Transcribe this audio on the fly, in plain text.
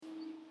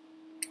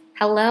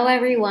Hello,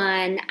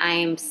 everyone.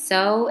 I'm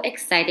so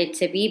excited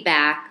to be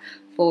back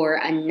for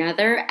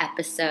another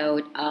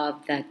episode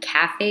of the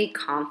Cafe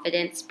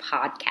Confidence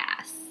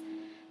podcast.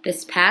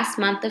 This past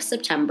month of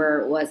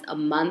September was a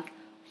month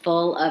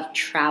full of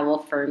travel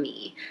for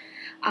me.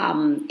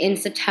 In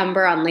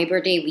September, on Labor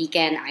Day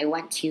weekend, I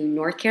went to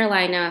North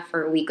Carolina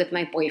for a week with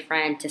my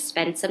boyfriend to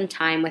spend some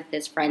time with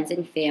his friends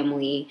and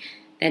family.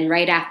 Then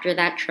right after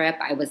that trip,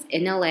 I was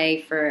in LA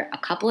for a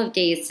couple of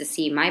days to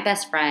see my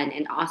best friend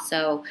and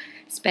also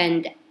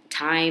spend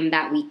time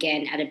that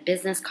weekend at a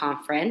business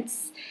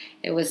conference.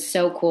 It was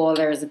so cool.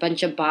 There was a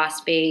bunch of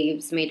boss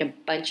babes, made a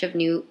bunch of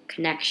new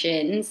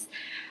connections.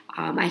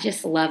 I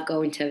just love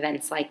going to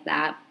events like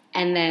that.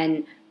 And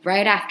then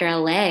right after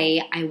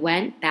LA, I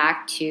went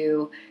back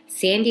to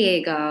San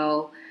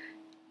Diego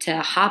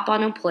to hop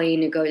on a plane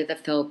to go to the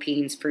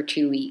Philippines for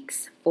 2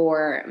 weeks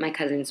for my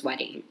cousin's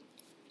wedding.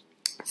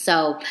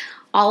 So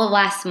all of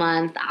last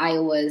month, I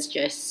was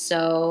just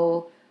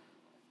so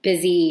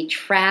busy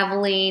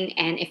traveling,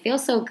 and it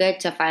feels so good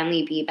to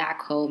finally be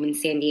back home in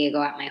San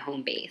Diego at my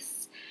home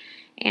base.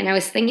 And I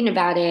was thinking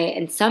about it,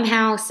 and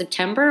somehow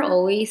September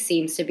always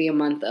seems to be a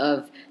month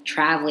of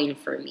traveling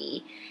for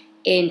me.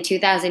 In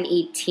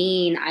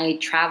 2018, I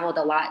traveled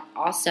a lot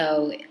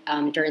also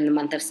during the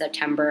month of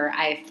September.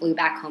 I flew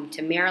back home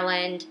to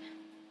Maryland,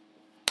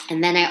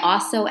 and then I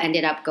also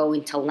ended up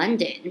going to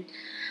London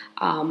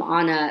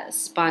on a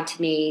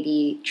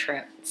spontaneity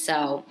trip.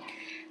 So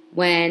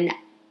when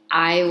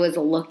I was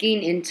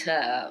looking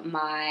into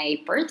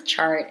my birth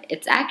chart,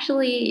 it's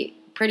actually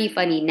pretty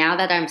funny. Now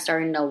that I'm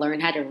starting to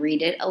learn how to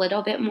read it a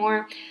little bit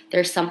more,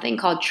 there's something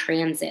called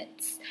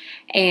transits.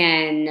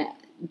 And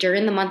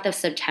during the month of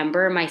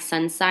September, my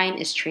sun sign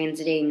is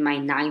transiting my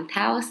ninth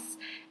house.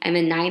 And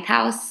the ninth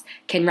house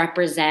can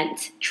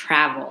represent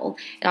travel.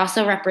 It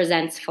also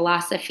represents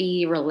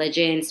philosophy,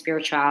 religion,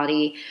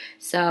 spirituality.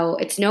 So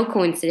it's no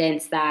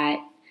coincidence that,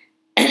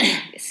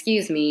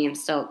 excuse me, I'm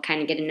still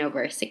kind of getting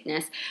over a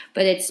sickness,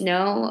 but it's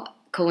no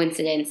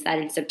coincidence that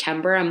in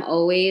September I'm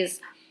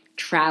always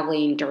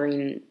traveling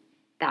during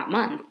that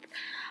month.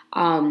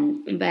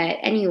 But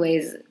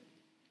anyways,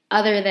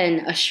 other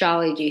than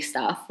astrology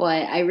stuff,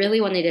 what I really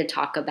wanted to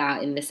talk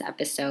about in this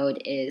episode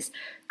is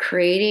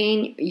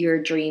creating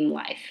your dream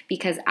life.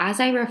 Because as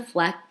I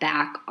reflect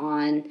back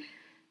on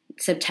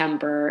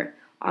September,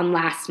 on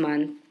last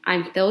month,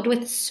 I'm filled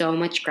with so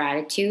much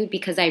gratitude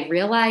because I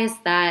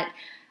realized that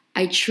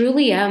I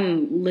truly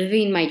am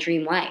living my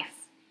dream life.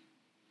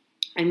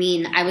 I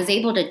mean, I was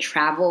able to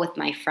travel with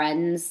my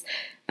friends,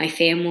 my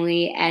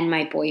family, and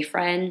my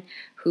boyfriend,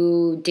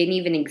 who didn't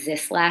even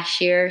exist last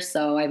year,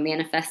 so I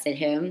manifested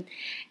him,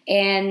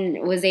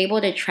 and was able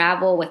to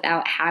travel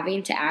without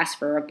having to ask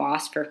for a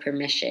boss for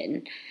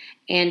permission.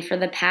 And for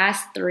the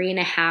past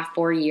 3.5,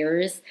 4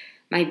 years,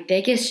 my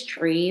biggest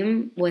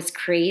dream was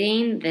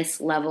creating this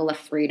level of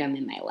freedom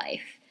in my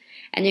life.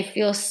 And it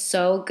feels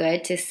so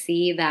good to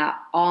see that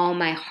all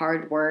my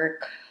hard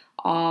work,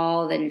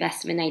 all the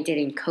investment I did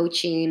in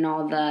coaching,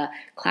 all the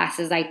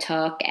classes I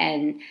took,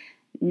 and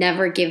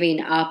never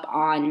giving up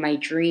on my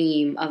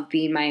dream of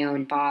being my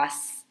own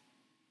boss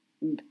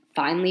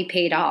finally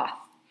paid off.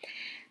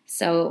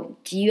 So,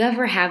 do you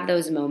ever have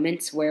those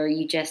moments where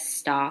you just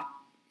stop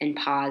and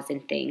pause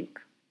and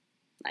think?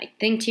 Like,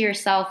 think to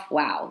yourself,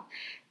 wow,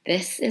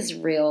 this is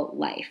real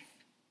life.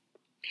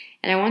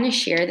 And I want to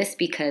share this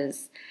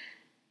because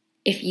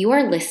if you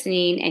are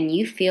listening and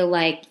you feel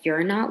like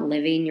you're not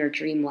living your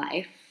dream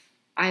life,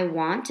 I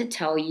want to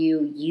tell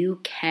you, you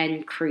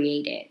can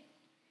create it.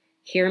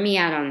 Hear me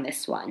out on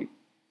this one.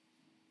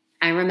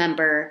 I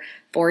remember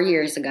 4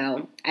 years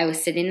ago, I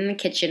was sitting in the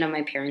kitchen of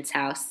my parents'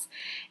 house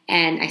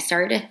and I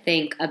started to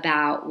think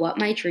about what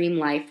my dream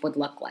life would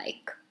look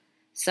like.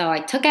 So I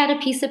took out a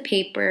piece of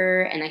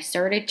paper and I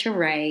started to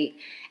write,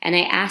 and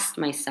I asked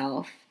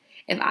myself,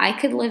 if I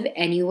could live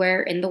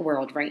anywhere in the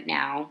world right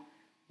now,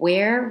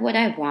 where would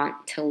I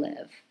want to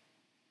live?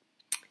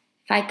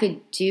 If I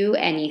could do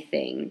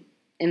anything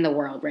in the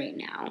world right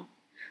now,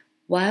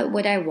 what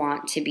would I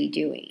want to be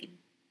doing?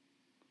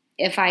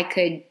 If I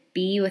could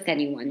be with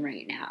anyone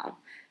right now,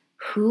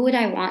 who would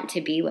I want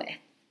to be with?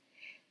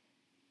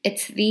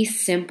 It's these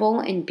simple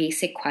and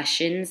basic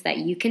questions that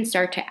you can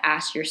start to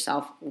ask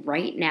yourself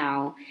right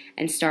now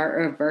and start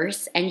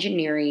reverse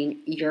engineering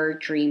your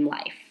dream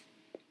life.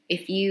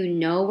 If you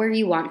know where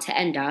you want to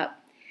end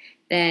up,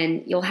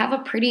 then you'll have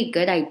a pretty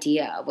good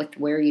idea with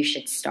where you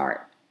should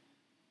start.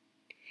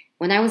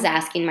 When I was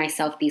asking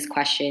myself these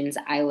questions,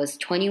 I was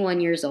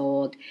 21 years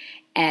old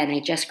and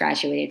I just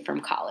graduated from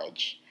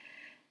college.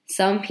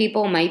 Some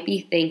people might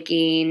be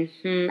thinking,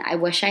 I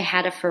wish I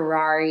had a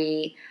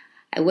Ferrari.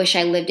 I wish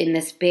I lived in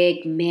this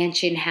big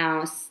mansion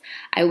house.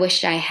 I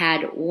wish I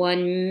had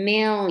 $1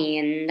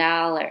 million.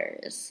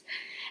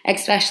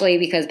 Especially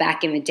because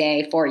back in the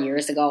day, 4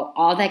 years ago,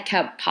 all that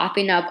kept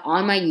popping up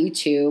on my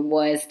YouTube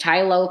was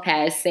Tai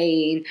Lopez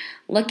saying,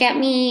 look at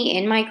me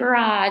in my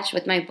garage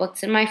with my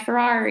books and my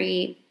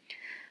Ferrari.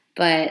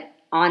 But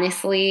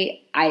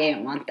honestly, I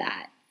didn't want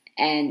that.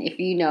 And if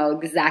you know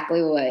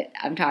exactly what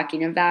I'm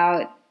talking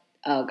about,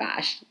 Oh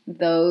gosh,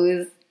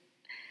 those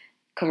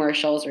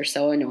commercials were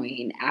so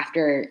annoying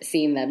after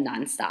seeing them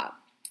nonstop.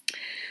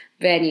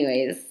 But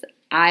anyways,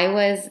 I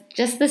was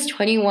just this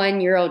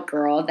 21-year-old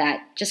girl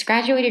that just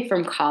graduated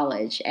from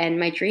college, and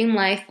my dream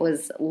life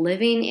was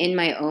living in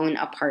my own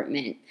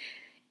apartment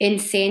in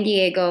San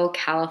Diego,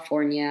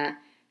 California,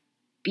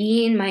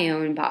 being my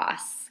own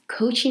boss,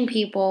 coaching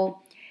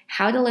people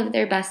how to live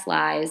their best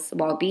lives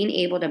while being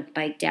able to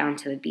bike down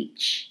to the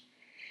beach.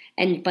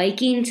 And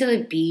biking to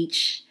the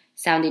beach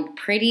sounded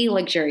pretty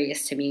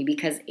luxurious to me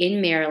because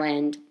in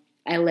Maryland,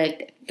 I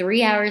lived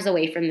 3 hours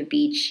away from the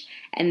beach,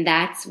 and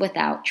that's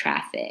without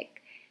traffic.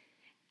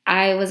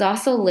 I was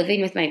also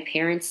living with my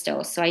parents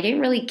still, so I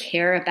didn't really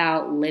care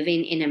about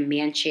living in a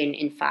mansion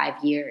in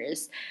 5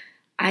 years.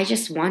 I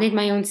just wanted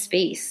my own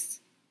space.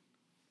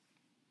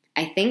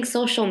 I think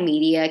social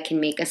media can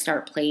make us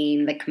start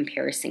playing the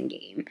comparison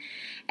game.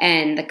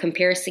 And the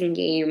comparison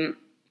game,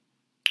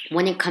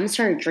 when it comes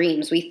to our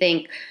dreams, we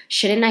think,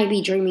 shouldn't I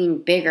be dreaming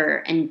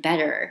bigger and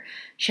better?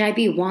 Should I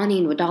be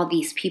wanting what all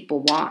these people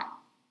want?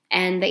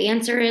 And the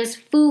answer is,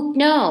 fook,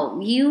 no.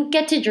 You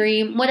get to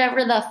dream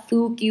whatever the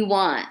fook you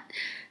want.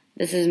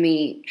 This is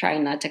me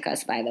trying not to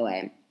cuss, by the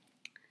way.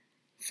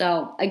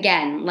 So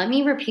again, let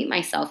me repeat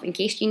myself in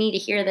case you need to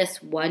hear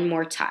this one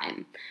more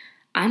time.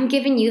 I'm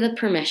giving you the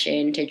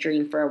permission to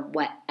dream for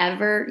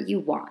whatever you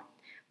want,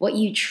 what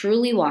you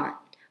truly want,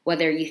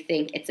 whether you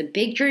think it's a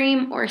big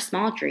dream or a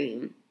small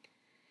dream.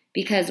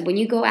 Because when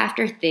you go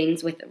after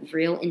things with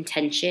real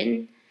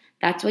intention,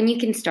 that's when you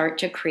can start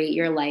to create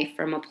your life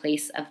from a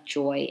place of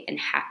joy and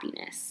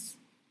happiness.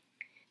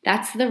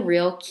 That's the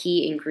real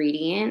key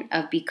ingredient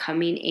of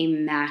becoming a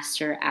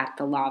master at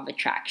the law of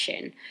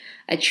attraction,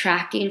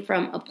 attracting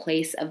from a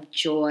place of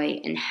joy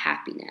and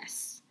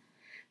happiness.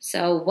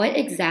 So, what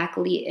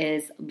exactly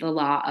is the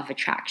law of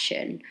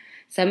attraction?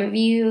 Some of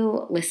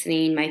you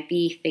listening might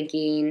be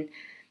thinking,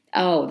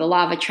 oh, the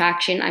law of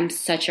attraction, I'm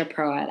such a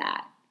pro at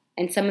that.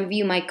 And some of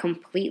you might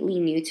completely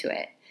new to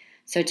it.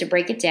 So to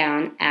break it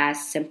down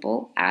as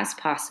simple as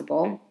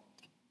possible,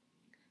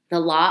 the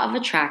law of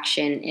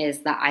attraction is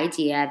the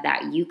idea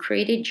that you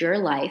created your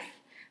life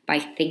by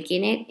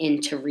thinking it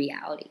into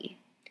reality.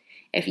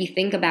 If you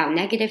think about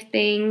negative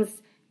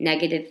things,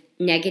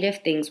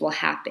 negative things will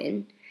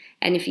happen.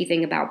 And if you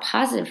think about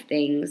positive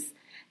things,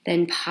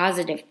 then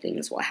positive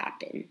things will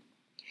happen.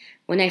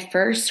 When I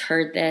first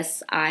heard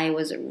this, I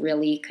was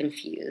really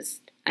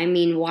confused. I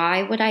mean,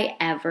 why would I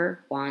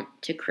ever want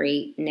to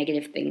create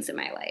negative things in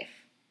my life?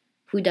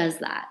 Who does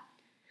that?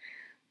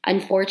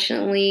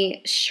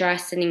 Unfortunately,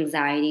 stress and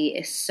anxiety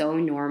is so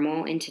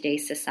normal in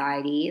today's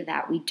society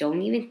that we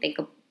don't even think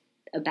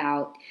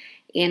about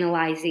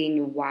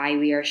analyzing why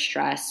we are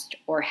stressed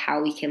or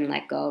how we can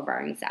let go of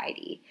our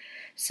anxiety.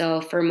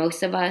 So for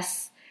most of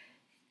us,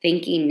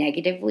 thinking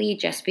negatively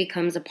just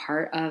becomes a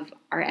part of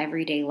our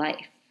everyday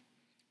life.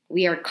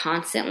 We are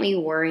constantly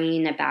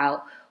worrying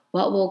about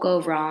what will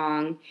go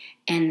wrong,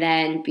 and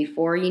then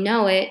before you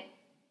know it,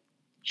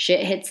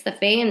 shit hits the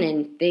fan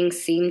and things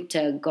seem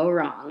to go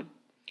wrong.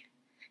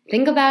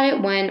 Think about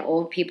it when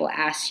old people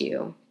ask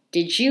you,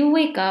 did you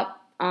wake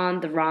up on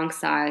the wrong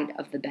side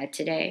of the bed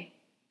today?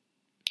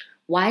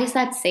 Why is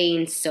that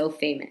saying so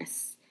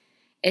famous?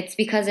 It's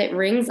because it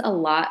rings a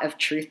lot of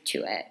truth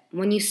to it.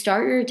 When you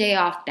start your day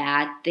off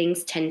bad,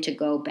 things tend to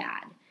go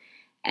bad.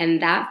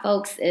 And that,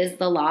 folks, is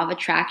the law of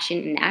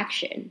attraction in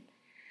action.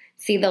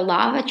 See, the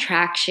law of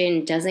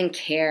attraction doesn't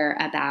care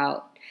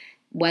about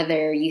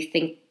whether you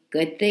think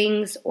good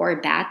things or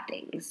bad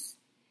things.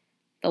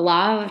 The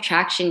law of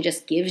attraction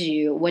just gives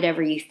you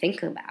whatever you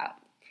think about.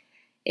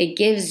 It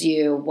gives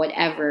you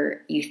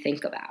whatever you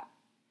think about.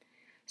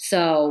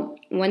 So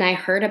when I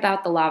heard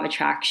about the law of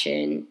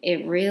attraction,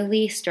 it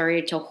really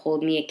started to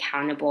hold me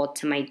accountable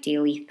to my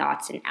daily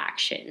thoughts and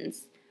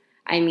actions.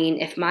 I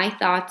mean, if my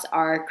thoughts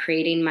are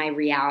creating my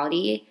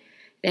reality,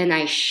 then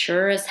I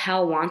sure as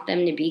hell want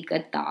them to be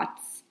good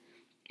thoughts.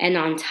 And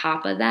on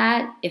top of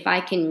that, if I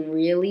can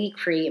really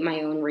create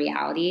my own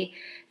reality,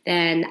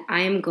 then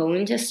I am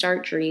going to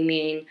start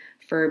dreaming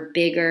for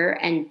bigger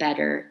and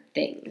better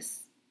things.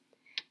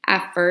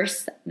 At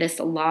first, this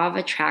law of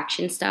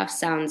attraction stuff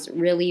sounds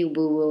really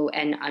woo-woo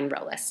and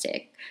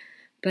unrealistic.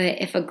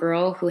 But if a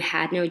girl who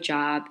had no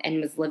job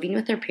and was living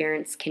with her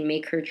parents can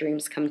make her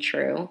dreams come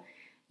true,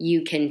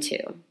 you can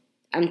too.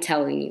 I'm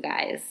telling you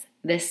guys,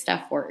 this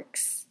stuff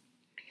works.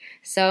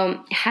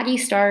 So how do you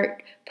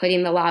start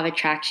putting the law of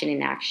attraction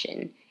in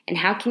action? And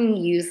how can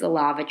you use the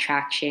law of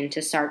attraction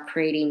to start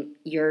creating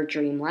your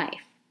dream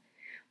life?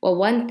 Well,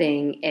 one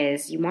thing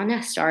is you want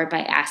to start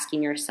by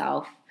asking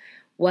yourself,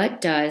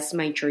 what does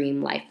my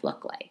dream life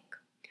look like?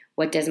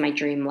 What does my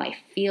dream life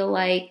feel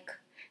like?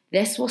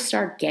 This will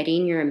start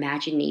getting your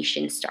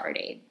imagination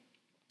started.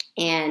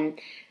 And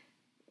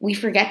we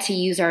forget to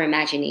use our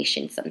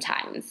imagination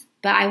sometimes.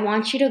 But I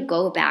want you to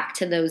go back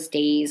to those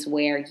days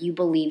where you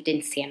believed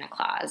in Santa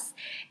Claus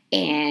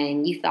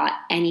and you thought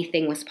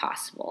anything was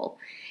possible.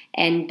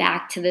 And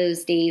back to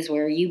those days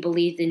where you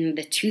believed in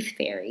the Tooth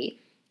Fairy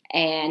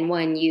And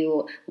when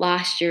you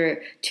lost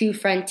your 2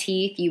 front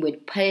teeth, you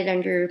would put it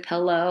under your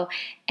pillow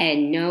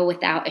and know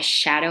without a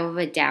shadow of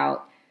a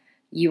doubt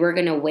you were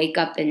going to wake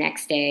up the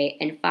next day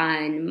and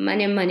find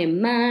money, money,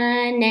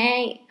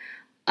 money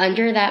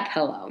under that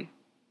pillow.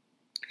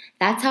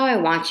 That's how I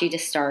want you to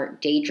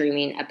start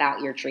daydreaming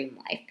about your dream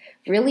life.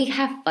 Really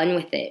have fun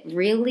with it.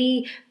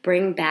 Really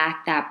bring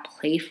back that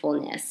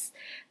playfulness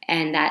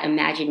and that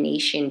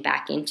imagination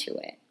back into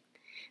it.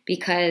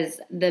 Because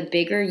the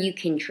bigger you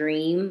can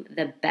dream,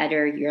 the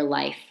better your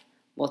life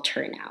will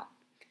turn out.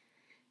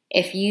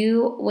 If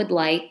you would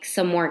like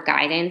some more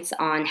guidance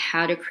on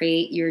how to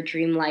create your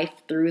dream life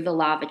through the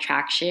law of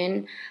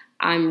attraction,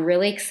 I'm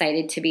really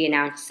excited to be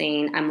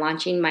announcing I'm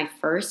launching my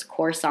first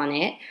course on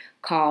it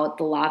called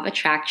the Law of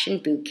Attraction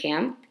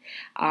Bootcamp.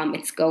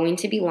 It's going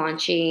to be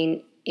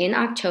launching in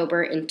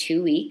October in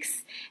 2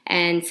 weeks.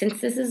 And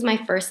since this is my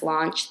first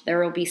launch,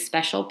 there will be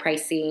special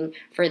pricing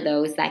for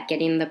those that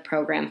get in the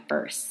program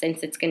first,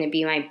 since it's going to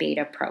be my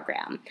beta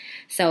program.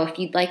 So if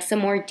you'd like some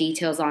more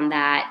details on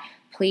that,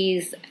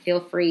 please feel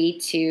free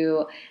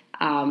to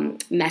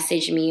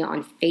message me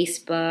on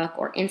Facebook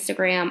or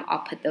Instagram. I'll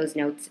put those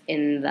notes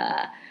in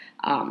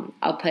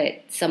I'll put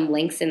some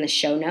links in the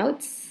show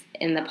notes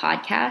in the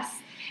podcast.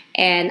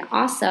 And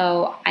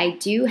also, I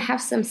do have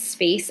some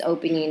space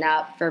opening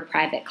up for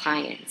private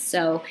clients.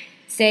 So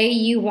say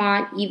you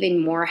want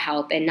even more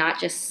help and not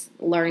just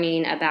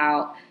learning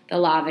about the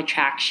law of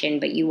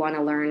attraction, but you want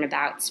to learn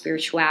about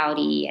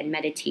spirituality and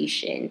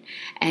meditation,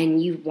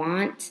 and you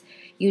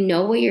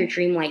know what your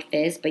dream life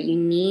is, but you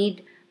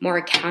need more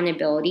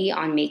accountability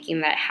on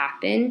making that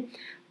happen.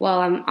 Well,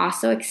 I'm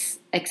also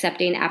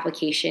accepting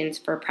applications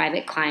for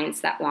private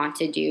clients that want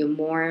to do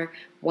more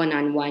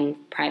one-on-one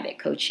private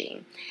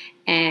coaching.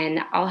 And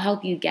I'll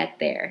help you get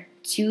there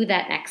to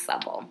that next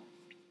level.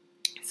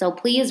 So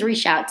please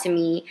reach out to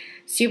me.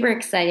 Super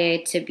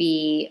excited to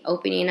be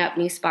opening up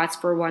new spots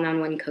for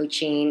one-on-one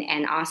coaching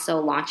and also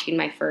launching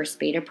my first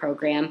beta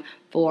program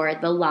for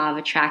the Law of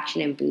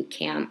Attraction and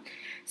Bootcamp.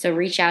 So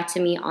reach out to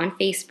me on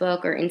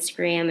Facebook or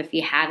Instagram if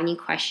you have any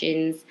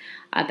questions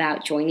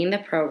about joining the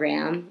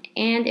program.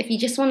 And if you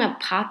just want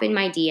to pop in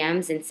my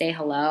DMs and say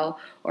hello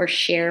or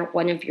share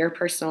one of your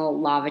personal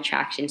law of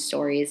attraction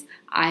stories,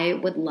 I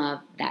would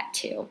love that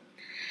too.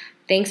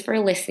 Thanks for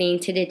listening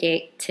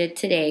to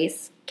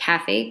today's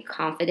Cafe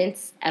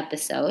Confidence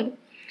episode.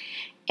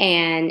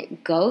 And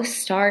go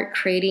start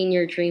creating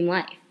your dream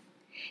life.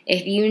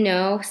 If you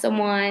know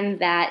someone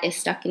that is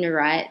stuck in a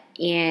rut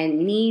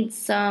and needs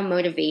some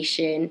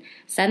motivation,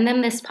 send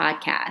them this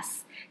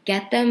podcast.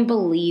 Get them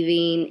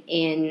believing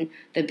in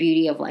the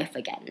beauty of life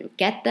again.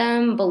 Get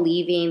them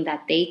believing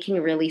that they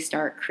can really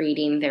start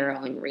creating their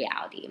own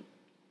reality.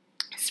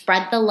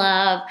 Spread the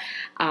love.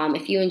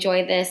 If you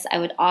enjoy this, I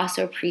would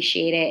also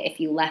appreciate it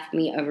if you left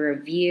me a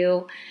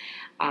review.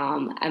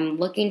 I'm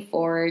looking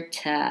forward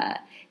to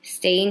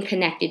staying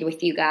connected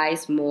with you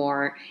guys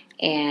more,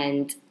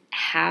 and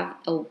have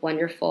a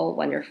wonderful,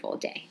 wonderful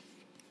day.